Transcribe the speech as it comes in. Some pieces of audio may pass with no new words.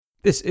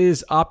This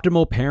is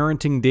Optimal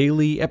Parenting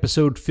Daily,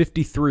 episode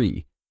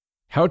 53,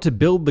 How to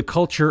Build the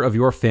Culture of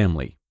Your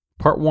Family,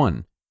 Part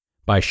 1,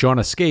 by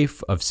Shawna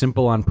Scafe of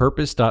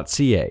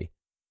simpleonpurpose.ca.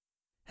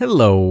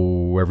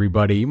 Hello,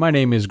 everybody. My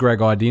name is Greg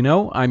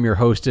Audino. I'm your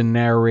host and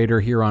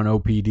narrator here on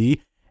OPD,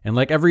 and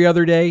like every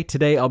other day,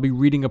 today I'll be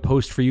reading a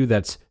post for you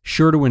that's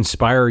sure to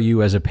inspire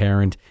you as a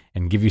parent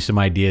and give you some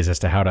ideas as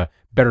to how to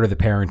better the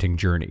parenting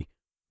journey.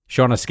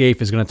 Shawna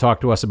Scafe is going to talk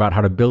to us about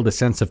how to build a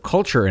sense of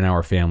culture in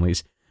our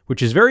families,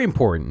 which is very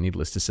important,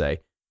 needless to say.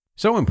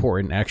 So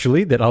important,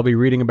 actually, that I'll be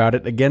reading about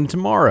it again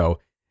tomorrow.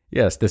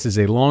 Yes, this is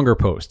a longer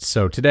post,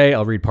 so today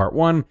I'll read part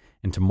 1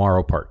 and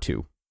tomorrow part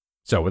 2.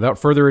 So without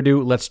further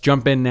ado, let's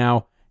jump in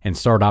now and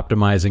start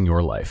optimizing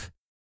your life.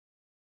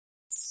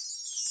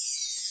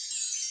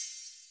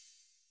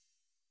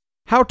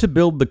 How to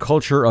Build the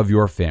Culture of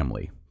Your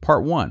Family,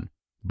 Part 1,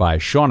 by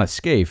Shawna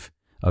Scafe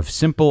of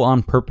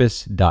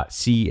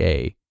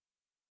simpleonpurpose.ca.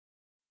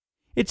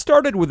 It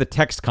started with a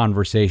text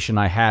conversation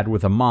I had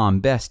with a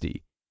mom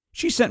bestie.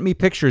 She sent me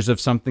pictures of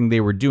something they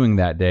were doing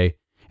that day,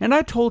 and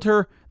I told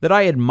her that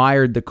I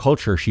admired the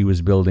culture she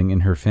was building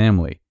in her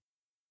family.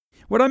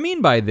 What I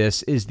mean by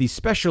this is the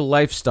special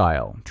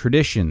lifestyle,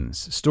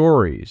 traditions,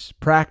 stories,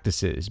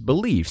 practices,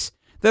 beliefs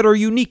that are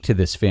unique to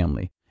this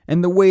family,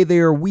 and the way they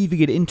are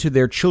weaving it into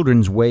their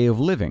children's way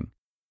of living.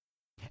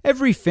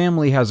 Every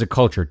family has a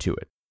culture to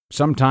it.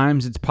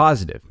 Sometimes it's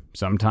positive,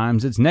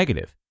 sometimes it's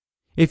negative.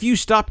 If you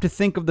stop to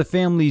think of the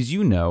families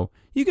you know,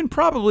 you can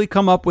probably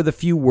come up with a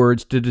few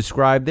words to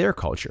describe their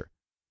culture.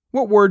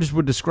 What words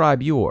would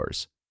describe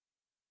yours?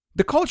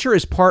 The culture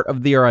is part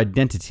of their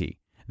identity,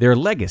 their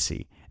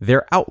legacy,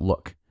 their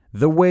outlook,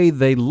 the way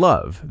they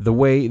love, the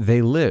way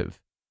they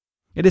live.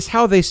 It is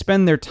how they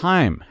spend their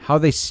time, how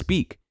they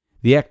speak,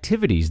 the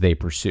activities they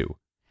pursue,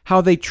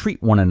 how they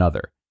treat one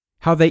another,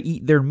 how they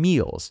eat their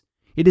meals.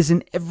 It is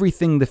in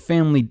everything the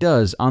family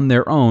does on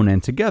their own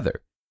and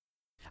together.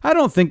 I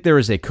don't think there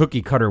is a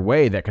cookie-cutter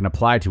way that can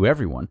apply to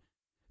everyone.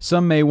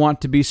 Some may want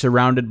to be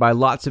surrounded by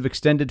lots of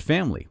extended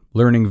family,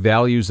 learning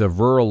values of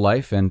rural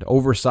life and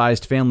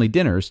oversized family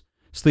dinners,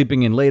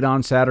 sleeping in late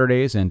on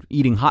Saturdays and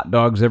eating hot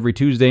dogs every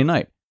Tuesday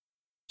night.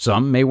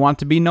 Some may want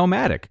to be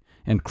nomadic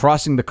and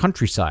crossing the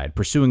countryside,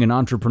 pursuing an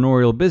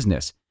entrepreneurial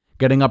business,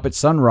 getting up at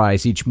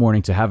sunrise each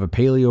morning to have a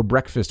paleo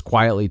breakfast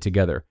quietly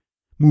together,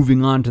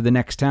 moving on to the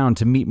next town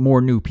to meet more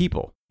new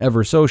people,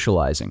 ever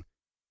socializing.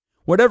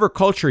 Whatever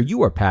culture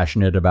you are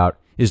passionate about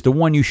is the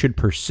one you should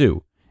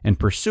pursue, and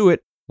pursue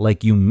it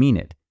like you mean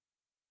it.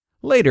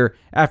 Later,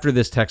 after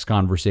this text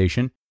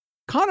conversation,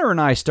 Connor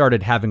and I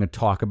started having a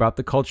talk about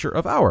the culture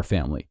of our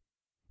family.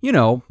 You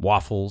know,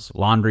 waffles,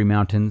 laundry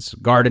mountains,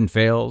 garden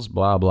fails,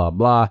 blah, blah,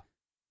 blah.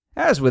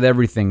 As with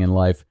everything in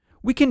life,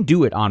 we can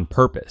do it on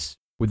purpose,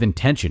 with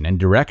intention and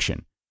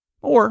direction.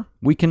 Or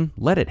we can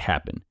let it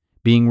happen,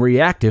 being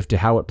reactive to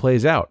how it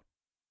plays out.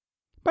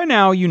 By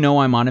now, you know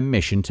I'm on a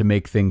mission to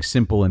make things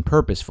simple and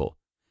purposeful.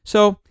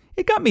 So,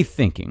 it got me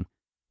thinking,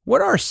 what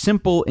are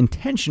simple,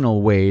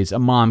 intentional ways a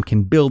mom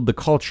can build the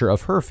culture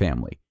of her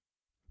family?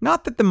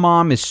 Not that the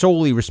mom is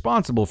solely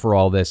responsible for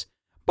all this,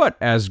 but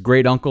as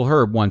great Uncle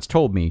Herb once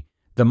told me,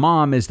 the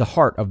mom is the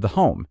heart of the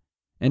home,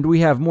 and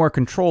we have more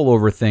control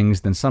over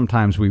things than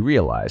sometimes we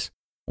realize,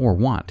 or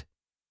want.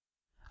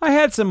 I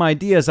had some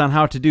ideas on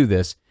how to do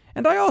this,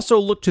 and I also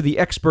looked to the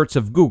experts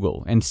of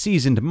Google and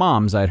seasoned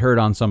moms I'd heard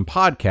on some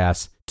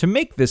podcasts to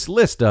make this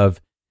list of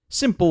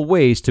simple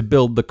ways to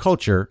build the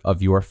culture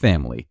of your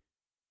family.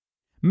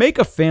 Make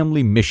a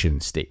family mission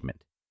statement.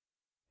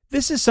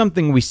 This is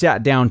something we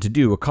sat down to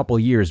do a couple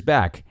years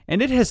back,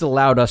 and it has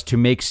allowed us to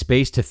make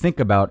space to think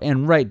about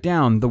and write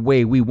down the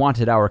way we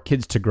wanted our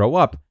kids to grow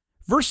up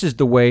versus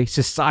the way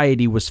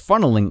society was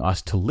funneling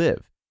us to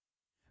live.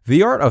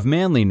 The Art of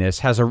Manliness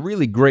has a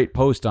really great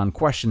post on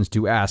questions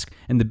to ask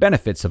and the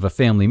benefits of a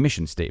family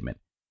mission statement.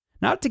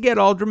 Not to get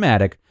all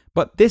dramatic,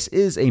 but this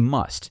is a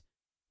must.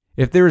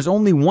 If there is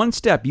only one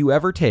step you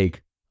ever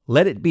take,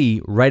 let it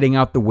be writing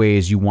out the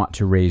ways you want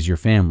to raise your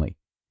family.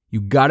 You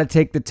gotta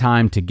take the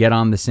time to get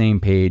on the same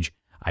page,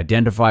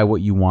 identify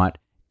what you want,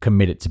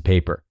 commit it to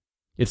paper.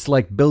 It's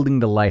like building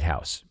the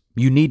lighthouse.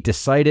 You need to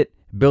site it,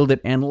 build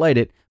it, and light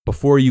it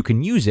before you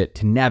can use it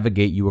to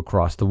navigate you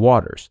across the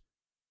waters.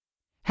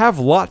 Have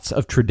lots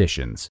of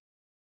traditions.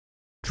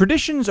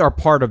 Traditions are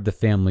part of the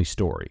family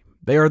story.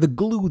 They are the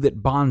glue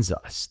that bonds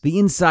us, the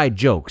inside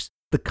jokes,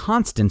 the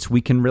constants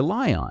we can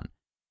rely on.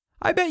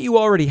 I bet you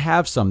already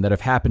have some that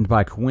have happened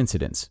by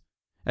coincidence.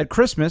 At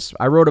Christmas,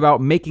 I wrote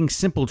about making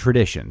simple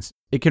traditions.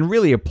 It can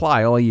really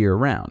apply all year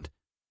round.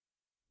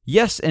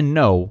 Yes and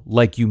no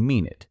like you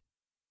mean it.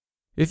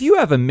 If you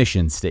have a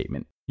mission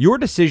statement, your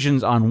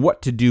decisions on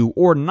what to do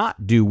or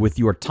not do with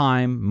your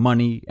time,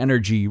 money,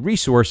 energy,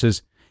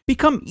 resources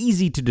become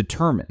easy to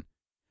determine.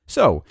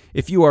 So,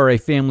 if you are a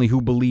family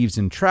who believes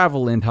in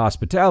travel and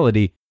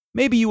hospitality,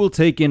 maybe you will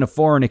take in a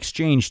foreign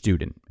exchange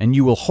student and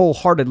you will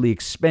wholeheartedly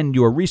expend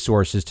your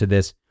resources to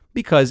this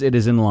because it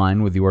is in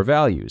line with your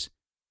values.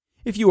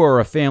 If you are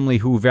a family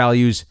who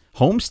values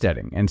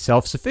homesteading and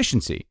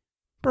self-sufficiency,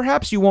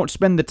 Perhaps you won't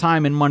spend the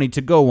time and money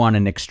to go on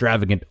an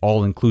extravagant,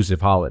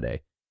 all-inclusive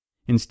holiday.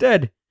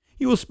 Instead,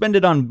 you will spend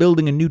it on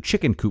building a new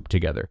chicken coop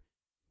together.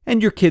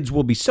 And your kids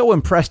will be so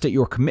impressed at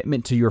your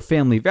commitment to your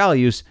family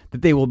values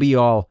that they will be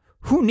all,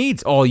 "Who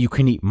needs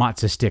all-you-can-eat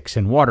matzo sticks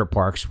and water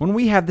parks when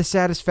we have the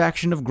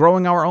satisfaction of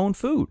growing our own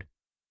food?"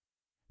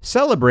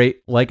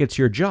 Celebrate like it's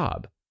your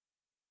job.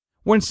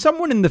 When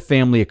someone in the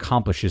family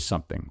accomplishes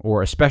something,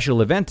 or a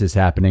special event is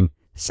happening,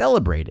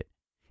 celebrate it.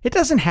 It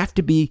doesn't have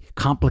to be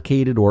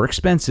complicated or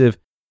expensive,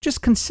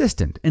 just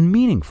consistent and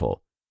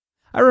meaningful.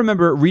 I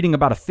remember reading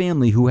about a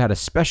family who had a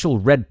special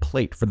red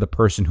plate for the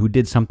person who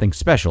did something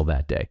special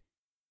that day.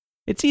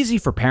 It's easy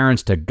for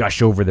parents to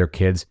gush over their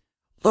kids.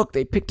 "Look,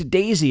 they picked a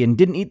daisy and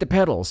didn't eat the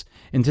petals.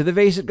 Into the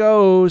vase it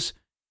goes."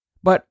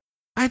 But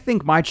I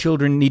think my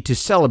children need to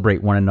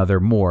celebrate one another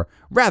more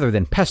rather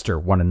than pester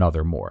one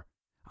another more.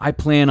 I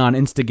plan on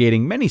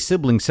instigating many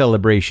sibling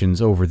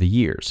celebrations over the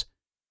years.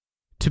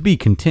 To be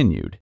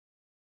continued.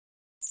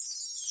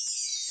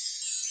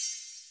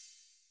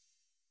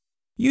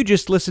 You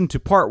just listened to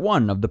part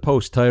 1 of the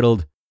post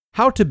titled,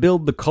 "How to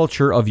Build the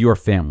Culture of Your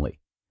Family"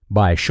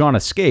 by Shawna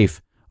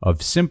Scafe of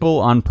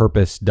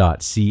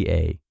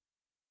simpleonpurpose.ca.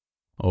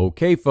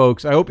 Okay,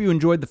 folks, I hope you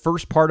enjoyed the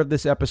first part of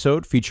this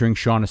episode featuring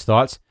Shawna's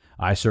thoughts.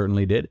 I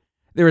certainly did.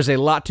 There is a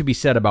lot to be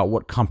said about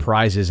what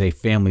comprises a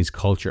family's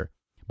culture,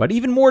 but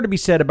even more to be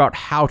said about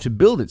how to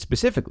build it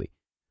specifically.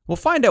 We'll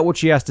find out what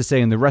she has to say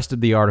in the rest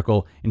of the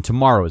article in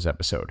tomorrow's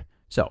episode.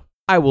 So,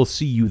 I will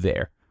see you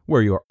there,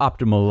 where your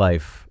optimal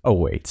life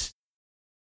awaits.